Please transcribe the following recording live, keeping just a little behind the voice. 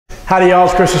Howdy y'all,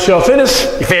 it's Chris with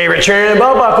Fitness, your favorite trainer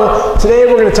belt buckle. Today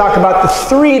we're going to talk about the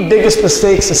 3 biggest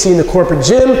mistakes I see in the corporate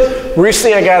gym.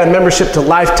 Recently I got a membership to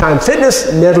Lifetime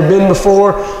Fitness, never been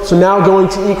before. So now going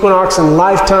to Equinox and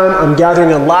Lifetime, I'm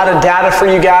gathering a lot of data for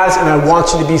you guys and I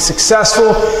want you to be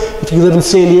successful. If you live in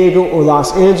San Diego or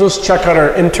Los Angeles, check out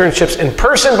our internships in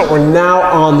person, but we're now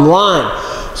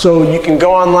online. So you can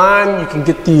go online, you can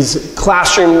get these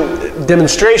classroom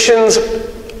demonstrations,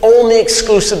 only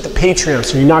exclusive to Patreon,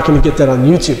 so you're not going to get that on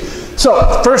YouTube.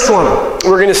 So, first one,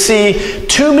 we're going to see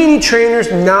too many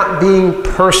trainers not being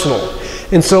personal.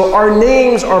 And so our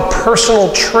names are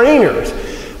personal trainers.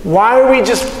 Why are we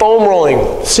just foam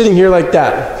rolling, sitting here like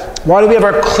that? Why do we have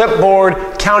our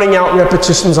clipboard counting out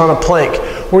repetitions on a plank?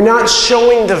 We're not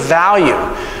showing the value.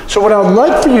 So what I would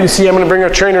like for you to see, I'm going to bring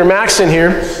our trainer Max in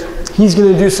here. He's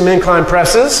going to do some incline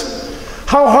presses.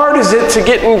 How hard is it to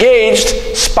get engaged?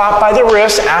 Spot by the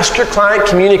wrist, ask your client,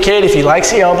 communicate. If he likes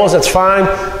the elbows, that's fine.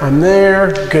 I'm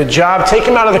there, good job. Take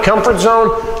him out of the comfort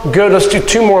zone. Good, let's do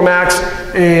 2 more, Max.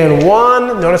 And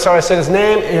 1, notice how I said his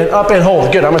name, and up and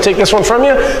hold. Good, I'm gonna take this one from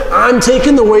you. I'm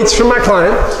taking the weights from my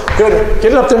client. Good,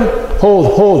 get it up there.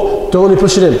 Hold, hold, don't let me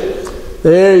push it in.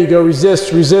 There you go,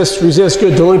 resist, resist, resist.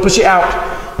 Good, don't let me push you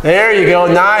out. There you go,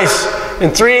 nice.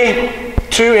 And 3,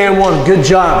 2, and 1. Good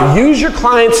job. Use your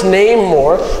client's name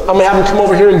more. I'm going to have him come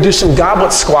over here and do some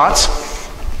goblet squats.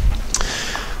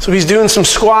 So he's doing some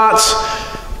squats.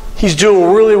 He's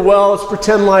doing really well. Let's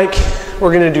pretend like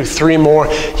we're going to do 3 more.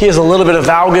 He has a little bit of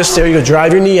valgus. There you go.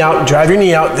 Drive your knee out. Drive your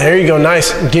knee out. There you go.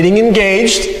 Nice. Getting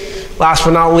engaged. Last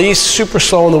but not least, super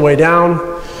slow on the way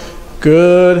down.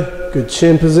 Good. Good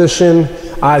chin position.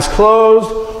 Eyes closed.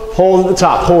 Hold at the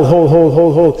top. Hold, hold, hold,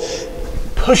 hold, hold.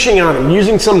 Pushing on him,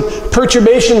 using some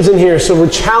perturbations in here, so we're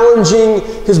challenging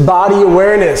his body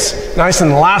awareness. Nice,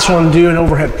 and the last one, do an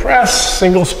overhead press,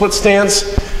 single split stance.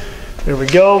 There we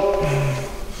go.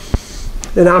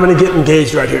 And I'm gonna get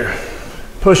engaged right here.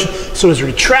 Push, so his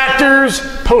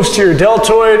retractors, posterior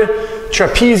deltoid,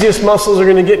 trapezius muscles are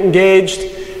gonna get engaged.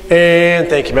 And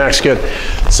thank you, Max, good.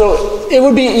 So it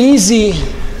would be easy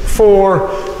for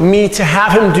me to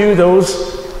have him do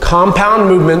those compound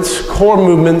movements, core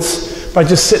movements, by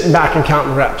just sitting back and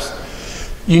counting reps.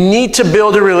 You need to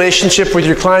build a relationship with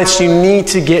your clients. You need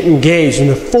to get engaged. And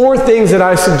the 4 things that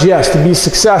I suggest to be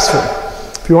successful,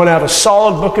 if you want to have a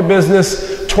solid book of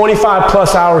business, 25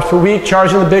 plus hours per week,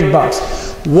 charging the big bucks.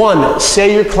 1,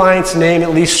 say your client's name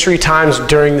at least 3 times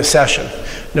during the session.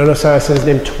 Notice how I said his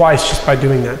name twice just by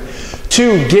doing that.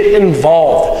 2, get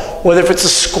involved. Whether if it's a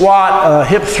squat, a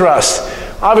hip thrust.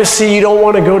 Obviously, you don't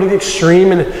want to go to the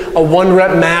extreme and a 1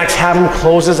 rep max, have him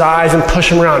close his eyes and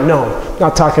push him around. No,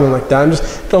 not talking like that. I'm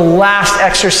just the last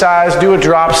exercise, do a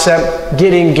drop set,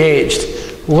 get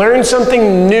engaged. Learn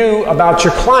something new about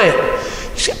your client.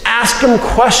 Just ask them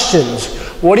questions.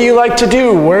 What do you like to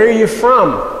do? Where are you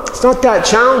from? It's not that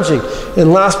challenging.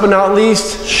 And last but not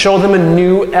least, show them a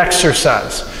new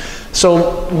exercise.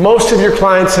 So most of your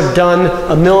clients have done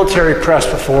a military press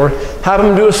before. Have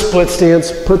them do a split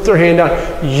stance, put their hand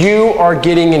out. You are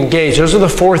getting engaged. Those are the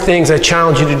 4 things I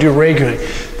challenge you to do regularly.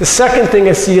 The second thing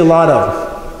I see a lot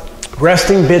of,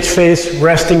 resting bitch face,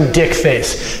 resting dick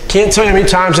face. Can't tell you how many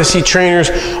times I see trainers,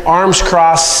 arms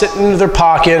crossed, sitting in their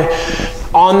pocket,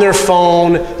 on their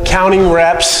phone, counting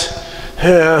reps.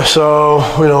 Yeah, so,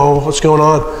 you know, what's going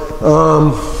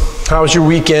on? How was your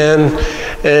weekend?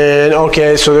 And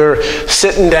okay, so they're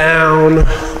sitting down.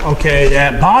 Okay,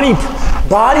 yeah, body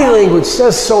language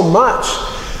says so much.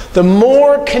 The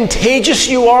more contagious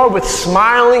you are with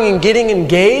smiling and getting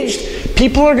engaged,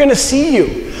 people are gonna see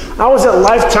you. I was at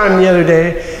Lifetime the other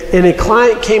day and a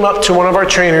client came up to one of our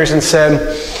trainers and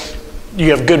said, you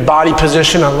have good body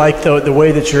position, I like the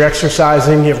way that you're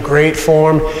exercising, you have great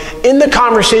form. In the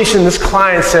conversation, this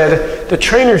client said, the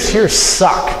trainers here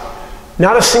suck.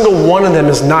 Not a single one of them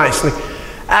is nice. Like,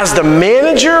 as the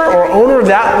manager or owner of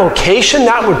that location,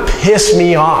 that would piss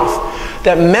me off.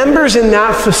 That members in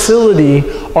that facility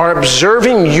are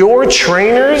observing your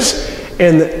trainers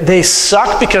and they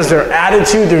suck because their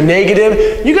attitude, they're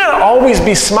negative. You gotta always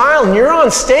be smiling. You're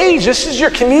on stage, this is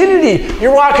your community.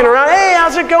 You're walking around, hey,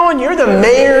 how's it going? You're the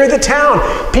mayor of the town.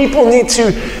 People need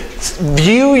to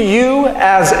view you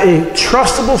as a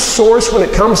trustable source when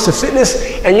it comes to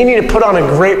fitness, and you need to put on a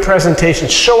great presentation.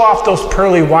 Show off those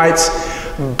pearly whites.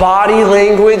 Body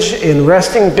language in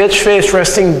resting bitch face,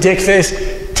 resting dick face,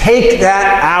 take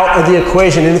that out of the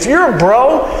equation. And if you're a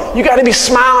bro, you gotta be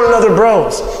smiling at other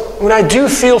bros. And I do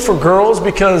feel for girls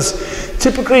because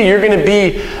typically you're gonna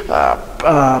be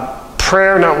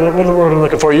what I'm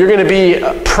looking for? You're gonna be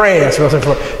prey, that's what I was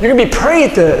looking for. You're gonna be prey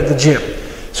at the gym.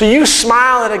 So you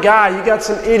smile at a guy, you got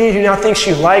some idiot who now thinks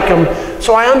you like him.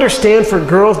 So I understand for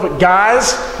girls, but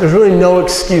guys, there's really no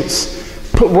excuse.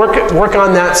 Work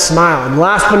on that smile. And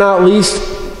last but not least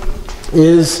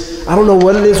is, I don't know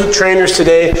what it is with trainers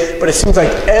today, but it seems like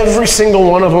every single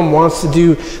one of them wants to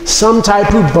do some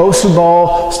type of BOSU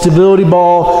ball, stability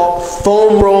ball,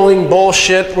 foam rolling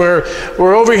bullshit where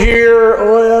we're over here,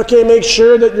 oh, okay, make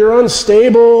sure that you're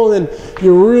unstable and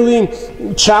you're really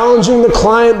challenging the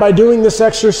client by doing this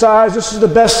exercise. This is the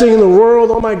best thing in the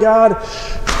world. Oh my God.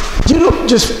 You don't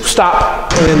just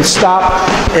stop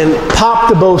and pop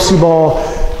the BOSU ball.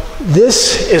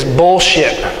 This is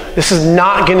bullshit. This is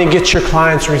not going to get your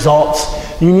clients results.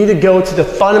 You need to go to the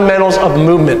fundamentals of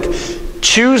movement.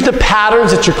 Choose the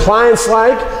patterns that your clients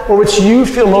like or which you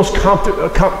feel most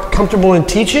comfortable in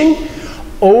teaching.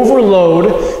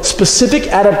 Overload specific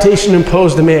adaptation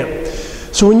imposed demand.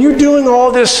 So when you're doing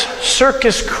all this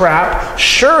circus crap,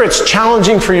 sure, it's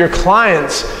challenging for your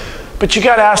clients, but you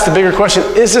got to ask the bigger question,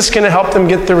 is this going to help them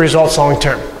get the results long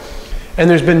term? And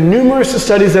there's been numerous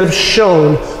studies that have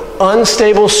shown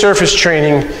unstable surface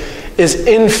training is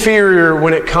inferior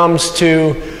when it comes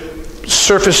to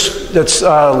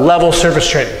level surface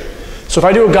training. So if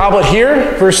I do a goblet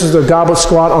here versus the goblet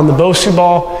squat on the BOSU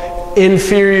ball,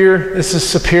 inferior, this is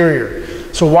superior.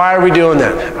 So why are we doing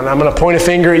that? And I'm going to point a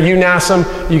finger at you,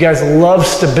 NASM. You guys love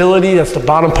stability. That's the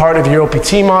bottom part of your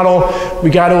OPT model.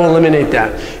 We got to eliminate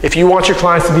that. If you want your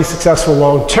clients to be successful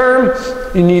long term,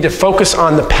 you need to focus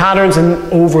on the patterns and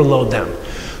overload them.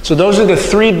 So those are the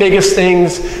three biggest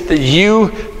things that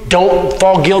you don't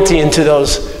fall guilty into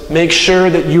those. Make sure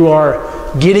that you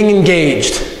are getting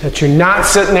engaged, that you're not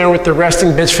sitting there with the resting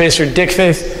bitch face or dick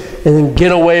face, and then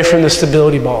get away from the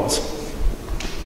stability balls.